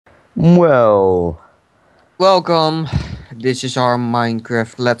Well, Welcome. This is our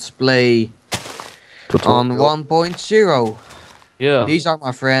Minecraft Let's Play on tutorial. 1.0. Yeah. These are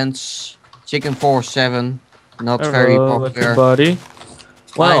my friends. Chicken47, not very Hello, popular. everybody. I'm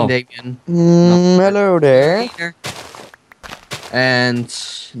Well, Damien. not Hello very there. popular either. And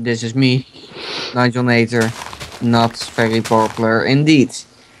this is me, Nigelnator. Not very popular indeed.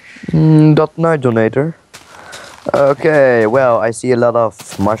 .night donator. Okay, well, I see a lot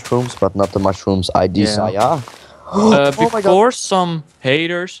of mushrooms, but not the mushrooms I desire. Oh my god. before some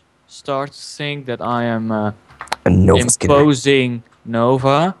haters start to think that I am A Nova skin. imposing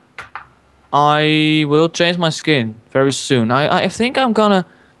Nova, I will change my skin very soon. I think I'm gonna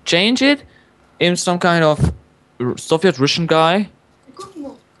change it in some kind of Soviet Russian guy.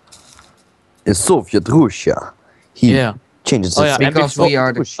 In Soviet Russia. He Yeah. changes Oh his yeah, skin and Because to we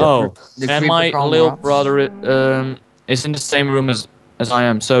are the, Russia. Oh, the and Creeper my Comrades. little brother is in the same room as I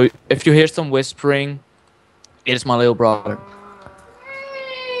am. So if you hear some whispering, it is my little brother.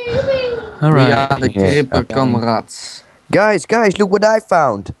 All We right. are the Yeah. Creeper Comrades. Guys, look what I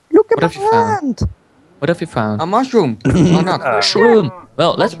found. Look at What have my you found? hand. What have you found? A mushroom. Or not? Mushroom.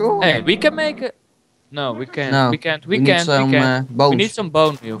 Well, let's. Mushroom? Hey, we can make it. No, we can't. No, We can't. we We need can't. some, We can't. bones. We need some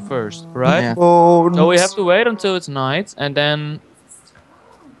bone meal first, right? Yeah. So we have to wait until it's night, and then.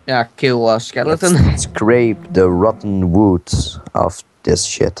 Yeah, kill a skeleton. Let's scrape the rotten woods of this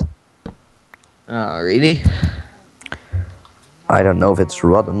shit. Oh, really? I don't know if it's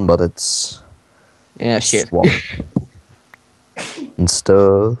rotten, but it's Yeah, shit. swamp and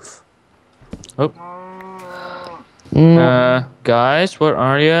stuff. Oh. Mm. Guys, where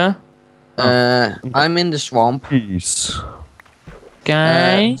are you? I'm in the swamp. Peace.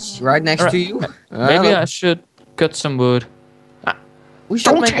 Guys. Right next to you. Maybe Hello. I should cut some wood. We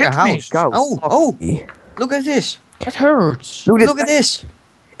should Don't make a hit me, house. cow. Oh, look at this. It hurts. Look at this.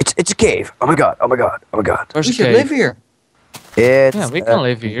 It's a cave. Oh my god. Where's We the should cave? live here. It's Yeah, we can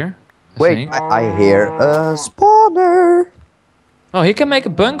live here. I wait, think. I hear a spawner. Oh, he can make a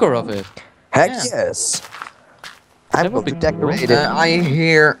bunker of it. Heck Yeah. yes. I'm That would going be to cool. decorate it. I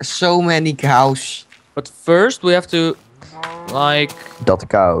hear so many cows. But first we have to, like, Dot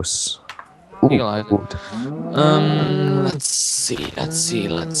cows. Ooh, Legalize it. good. let's see. Let's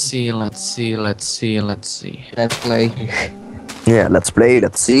play. Yeah, let's play.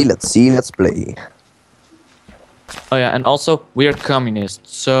 Let's play. Oh yeah, and also we are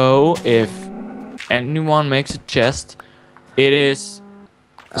communists. So if anyone makes a chest, it is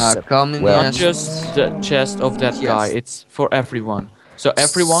Coming. not just the chest of that guy. Yes. It's for everyone. So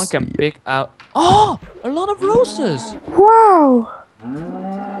everyone can pick out. Oh, a lot of roses. Wow.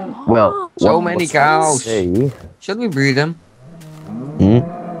 Well, So what many was I cows. say? Should we breed them?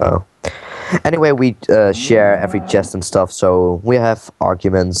 Oh. Anyway, we share every chest and stuff, so we have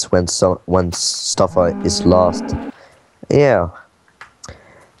arguments when stuff is lost. Yeah.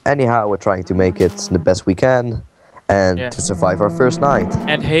 Anyhow, we're trying to make it the best we can, and Yeah. to survive our first night.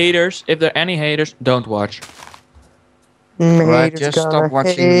 And haters, if there are any haters, don't watch. Right, Haters just gonna stop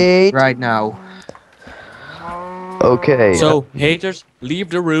watching hate. right now. Okay. So haters, leave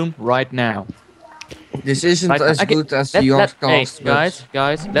the room right now. This isn't Like, as okay, good as hey, yours cost.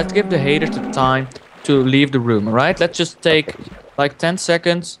 guys, let's give the haters the time to leave the room, alright? Let's just take like 10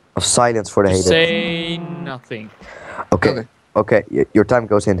 seconds Of silence for the to haters. say nothing. Okay. Okay. Your time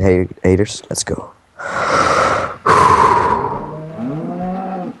goes in, haters. Let's go.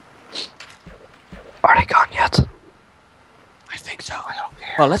 Are they gone yet? I think so. I don't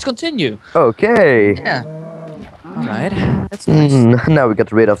care. Well, let's continue. Okay. Yeah. Alright, that's nice. Now we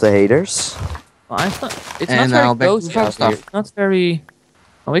got rid of the haters. Well, I thought it's And not very now back to cozy fun out stuff. here. It's not very...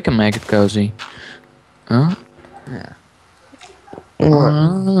 Oh, we can make it cozy. Huh? Yeah.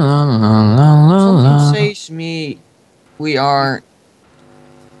 Something Something says me we are.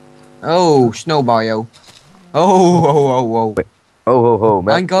 Oh, snow bio. Oh. Wait. Oh,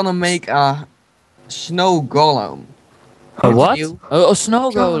 man. I'm gonna make a snow golem. A what? You? Oh, a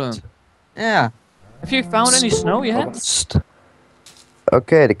snow golem. Yeah. Have you found any snow yet? Ghost.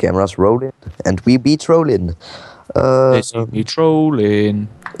 Okay, the camera's rolling, and we be trolling. They see me trolling.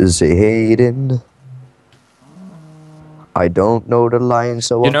 Say Hayden. I don't know the line,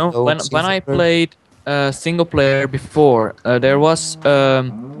 so You I know, don't when see I the- played single player before, there was how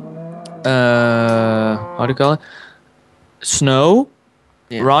do you call it? Snow,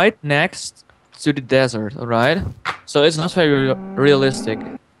 Yeah. right next to the desert. All right, so it's not very realistic.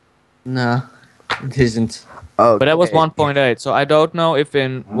 No, it isn't. Oh, But that was 1.8, so I don't know if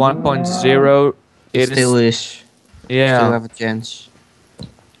in 1.0 It it still is. is. Still Yeah. have a chance.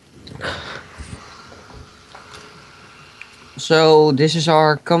 So this is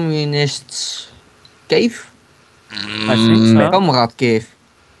our communist cave? I think so. Comrade cave.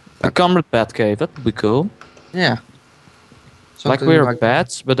 The comrade bat cave. That would be cool. Yeah. Like Something we're like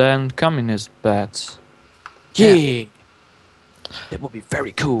bats, but then communist bats. Yeah. Yeah. That would be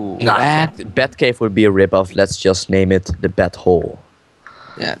very cool. Nah, Bat. the Batcave would be a ripoff. Let's just name it the Bat Hole.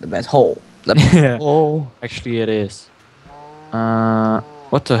 Yeah, the bad hole. Yeah. Oh. Actually, it is.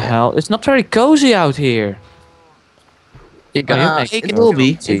 What the hell? It's not very cozy out here. You Oh, you gotta make make It it will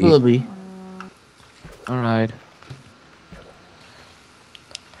be. cozy. It will be. All right.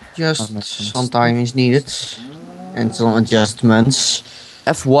 Just makes sense. some time is needed. And some adjustments.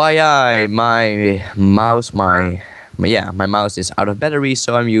 FYI, my mouse, my mouse is out of battery,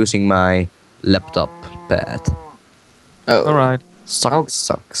 so I'm using my laptop pad. Oh. All right.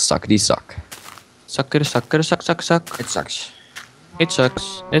 Suckity suck. Suck it, suck it, suck, suck, suck. It sucks. It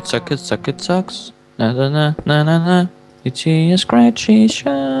sucks. It sucks. It sucks. It sucks. Na na na na na na. Itchy scratchy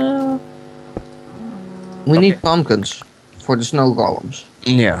show. We need pumpkins for the snow golems.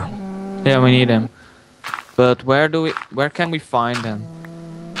 Yeah. Yeah, we need them. But where can we find them?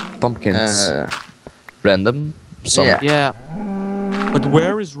 Pumpkins. Random. Some yeah. Yeah. But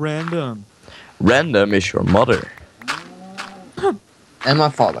where is random? Random is your mother. And my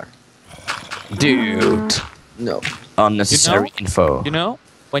father. Dude. No. Unnecessary info. You know,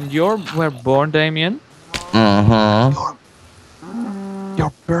 when you were born, Damien, Mm-hmm.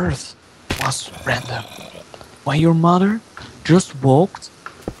 your birth was random. When your mother just walked,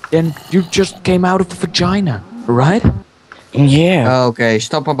 then you just came out of the vagina, right? Yeah. Okay,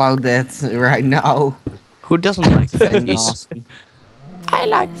 stop about that right now. Who doesn't like Very veggies? nasty. I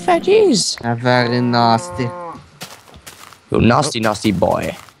like veggies. Very nasty. You nasty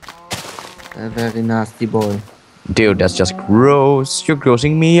boy. A very nasty boy. Dude, that's just gross. You're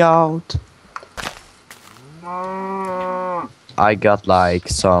grossing me out. I got like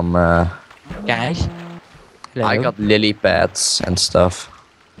some. Guys. I got lily pads and stuff.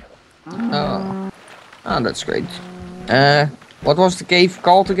 Oh. Oh, that's great. What was the cave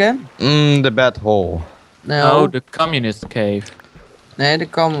called again? The bad hole. Oh, No, the communist cave. no, the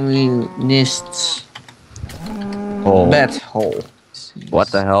communists' Hole. bed hole. What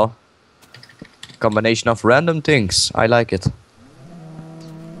the hell? Combination of random things. I like it.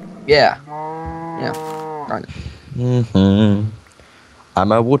 Yeah. Yeah. Right. Mm-hmm.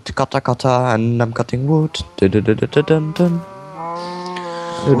 I'm a wood cutter and I'm cutting wood. Dun-dun-dun-dun-dun-dun.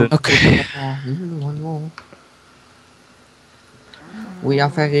 Okay. We are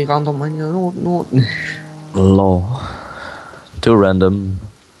very random and not. Lol. Too random.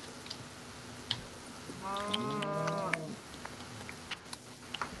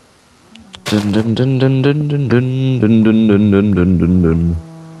 Dun dun dun dun dun dun dun dun dun dun dun dun dun dun.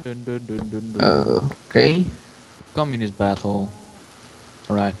 Dun, dun, dun, dun, dun. Okay. Communist battle.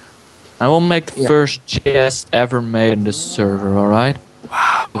 Alright. I will make the Yeah. first chest ever made in this server, alright?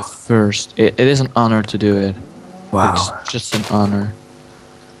 Wow. The first. It is an honor to do it. Wow. It's just an honor.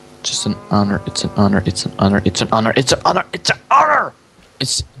 Just an honor. It's an honor. It's an honor. It's an honor. It's an honor. It's an honor!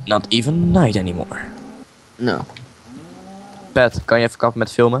 It's not even night anymore. No. Pat, kan je even kappen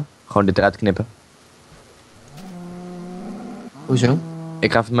met filmen? Gewoon dit eruit knippen. Hoezo?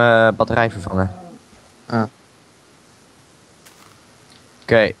 Ik ga even mijn batterij vervangen. Ah.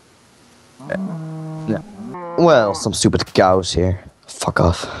 Oké. Yeah. Well, some stupid cows here. Fuck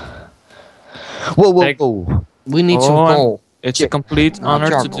off. Whoa, whoa, Like- whoa. We need some Oh, coal. It's a complete honor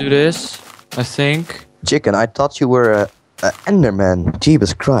to charcoal. do this, I think. Chicken, I thought you were a Enderman.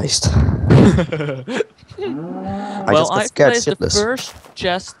 Jesus Christ. I just got scared placed the shitless. first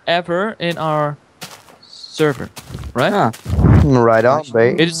chest ever in our server, right? Ah. Right on,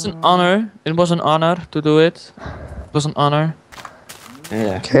 babe. It is an honor. It was an honor to do it. It was an honor.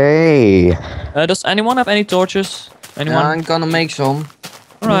 Yeah. Okay. Does anyone have any torches? Anyone? I'm gonna make some.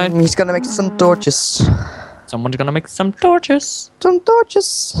 Alright. He's gonna make some torches. Someone's gonna make some torches. Some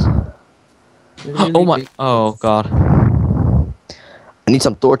torches. Oh my. Oh god. I need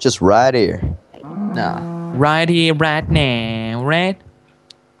some torches right here. Nah. Right here, right now, right?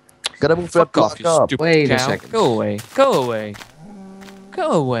 Gotta move that Fuck off, block you up. stupid Wait a cow. second. Go away. Go away.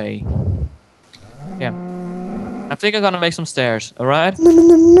 Go away. Yeah. I think I'm gonna make some stairs, alright? No, no,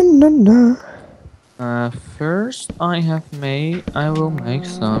 no, no, no, no. First I will make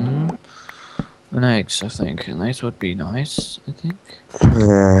some eggs, I think. An eggs would be nice, I think.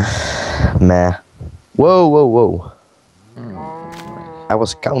 Meh. Whoa, whoa, whoa. Alright. I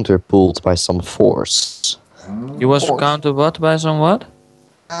was counterpulled by some force. You was Force. counted what by some what?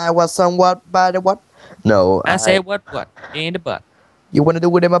 I was somewhat by the what? No. I say what in the butt. You wanna do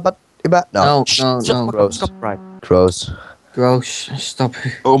with him a butt? No, Shh, no, shut no. up, Gross. Copyright. Gross. Gross. Stop.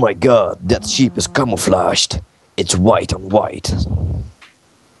 Oh my god, that sheep is camouflaged. It's white on white.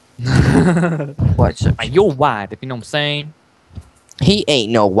 What's up? You're white, if you know what I'm saying. He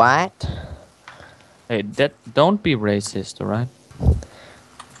ain't no white. Hey, don't be racist, alright?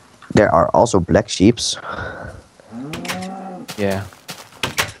 There are also black sheeps. Yeah.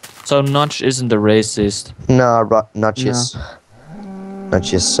 So Notch isn't the racist. No, Notch is...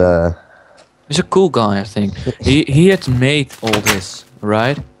 Notch is, He's a cool guy, I think. He has made all this,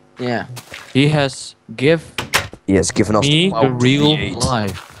 right? Yeah. He has given he has given us me power the to real create.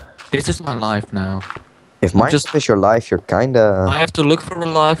 life. This is my life now. If Minecraft is your life, you're kinda... I have to look for a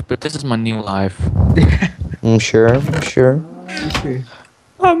life, but this is my new life. sure.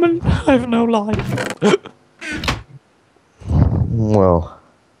 I have no life. Well...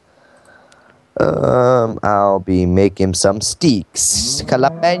 I'll be making some steaks.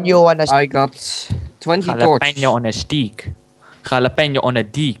 Jalapeno on a I got 20 torches. Jalapeno on a stick. Jalapeno on a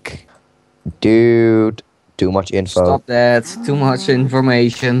dick. Dude, too much info. Stop that. Too much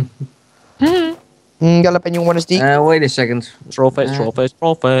information. Jalapeno on a steak. Wait a second. Troll face, troll face,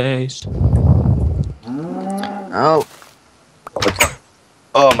 troll face. Oh.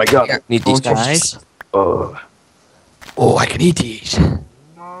 Oh my god, Yeah. I need these Guys. torches. Oh. Oh, I can eat these.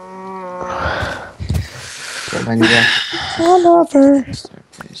 I love her.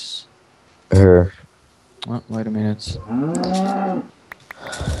 Staircase. Her. Oh, wait a minute.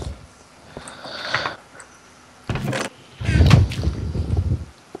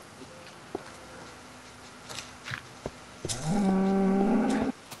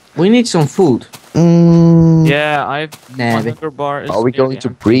 We need some food. Yeah, I've. Nah, My but- hunger bar is. Are we going nearly to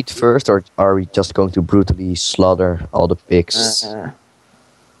empty. breed first, or are we just going to brutally slaughter all the pigs?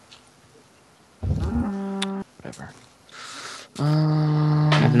 Whatever.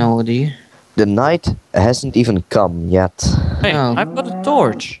 I have no idea. The night hasn't even come yet. Hey, No. I've got a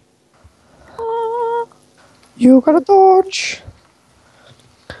torch. You got a torch.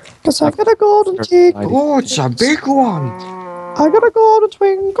 Cause I got a golden tick. Oh, it's a big one. I got a golden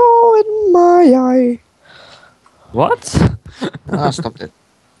twinkle in my eye. What? Stop it.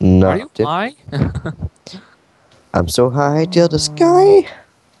 Are you Nothing. high? I'm so high till the sky.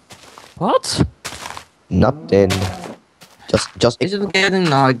 What? Nothing. Just. Is it getting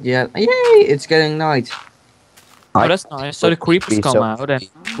night yet? Yay, it's getting night. Oh, that's nice. So the creepers be come so out and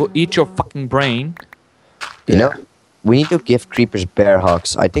will eat your fucking brain. You know, we need to give creepers bear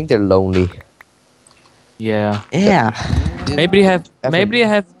hugs. I think they're lonely. Yeah. Yeah. Maybe they have. Ever- Maybe they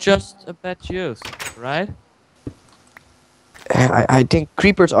have just a bad youth, right? I think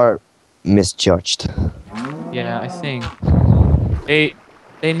creepers are misjudged. Yeah, I think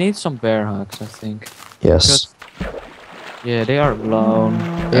they need some bear hugs. I think. Yes. Because, yeah, they are alone.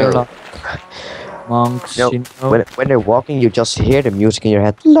 They're like monks, No, you know. when they're walking, you just hear the music in your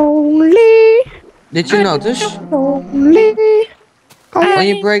head. Lonely, Did you notice? lonely. When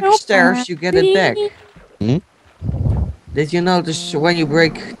you break stairs, you get it back. Hmm? Did you notice when you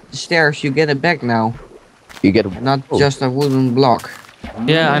break the stairs, you get it back now? You get Not Oh. just a wooden block.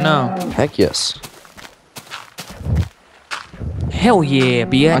 Yeah, I know. heck yes. Hell yeah,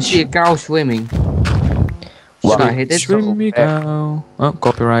 bitch. I see a cow swimming. Wow. Should I hit it? Swim me cow. Oh,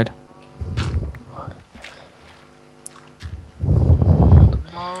 copyright.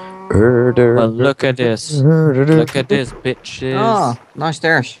 Well, look at this. Look at this, bitches. Oh, nice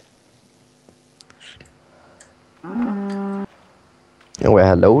stairs. Oh, well,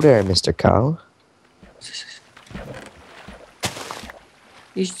 hello there, Mr. Cow.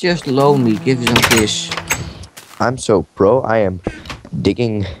 He's just lonely. Give him a kiss. I'm so pro. I am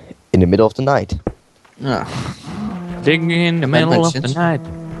digging in the middle of the night. Yeah. Digging in the middle makes of the sense. night.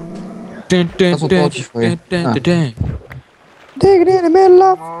 Dun, dun, Couple dun, torches for you. dun, dun, Ah. dun, dun. Digging in the middle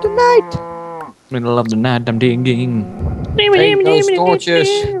of the night. Middle of the night, I'm digging. Take those torches.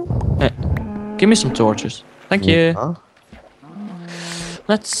 Give me some torches. Thank you. Huh?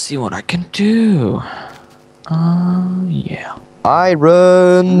 Let's see what I can do. Yeah.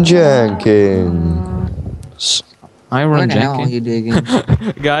 Iron Jenkins. I Where run the hell are Jenkins. you digging?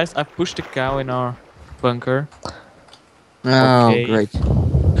 Guys, I've pushed the cow in our bunker. Oh, Okay. great.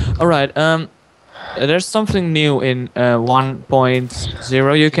 Alright, there's something new in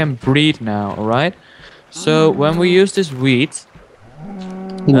 1.0. You can breed now, alright? So when we use this wheat,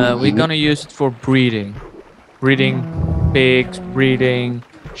 we're gonna use it for breeding. Breeding pigs, breeding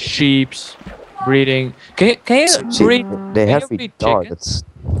sheeps, breeding. Can you See, breed? they can have you breed retarded.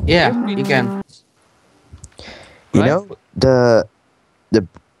 Yeah, you can. You Right? know,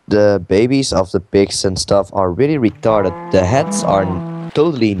 the babies of the pigs and stuff are really retarded. The heads are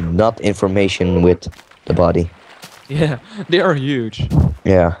totally not information with the body. Yeah, they are huge.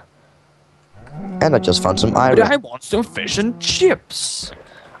 Yeah. And I just found some But iron. I want some fish and chips.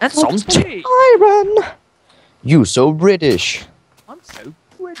 And some tea. Iron! You so British. I'm so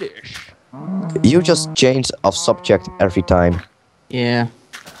British. You just change of subject every time. Yeah.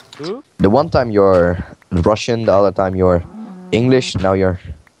 Who? The one time you're Russian, the other time you're English, now you're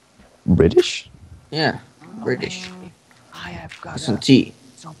British? Yeah. British. I have got Some tea.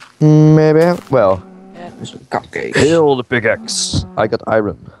 Maybe. Well, And some cupcakes. kill the pickaxe. I got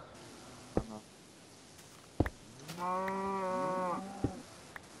iron.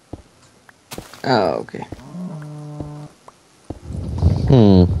 Oh, okay.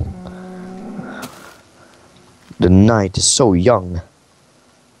 Hmm. The night is so young.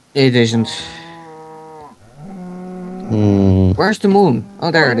 It isn't. Hmm. Where's the moon?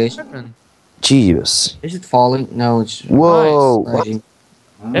 Oh, there it is. Jeeves. Is it falling? No, it's Whoa. What? rising.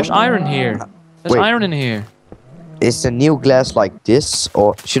 There's iron here. There's Wait. iron in here. Is the new glass like this,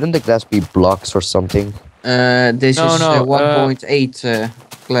 or shouldn't the glass be blocks or something? This No, is no, 1.8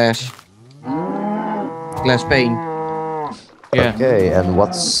 glass. Glass pane. Yeah. Okay, and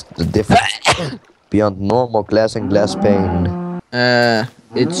what's the difference beyond normal glass and glass pane?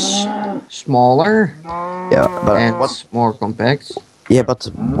 It's smaller Yeah, but and what? more compact. Yeah, but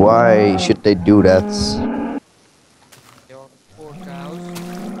why should they do that?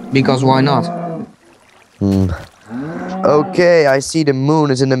 Because why not? Hmm. Okay, I see the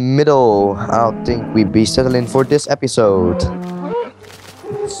moon is in the middle. I think we be settling for this episode.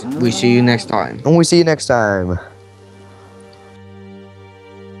 We see you next time. And we see you next time.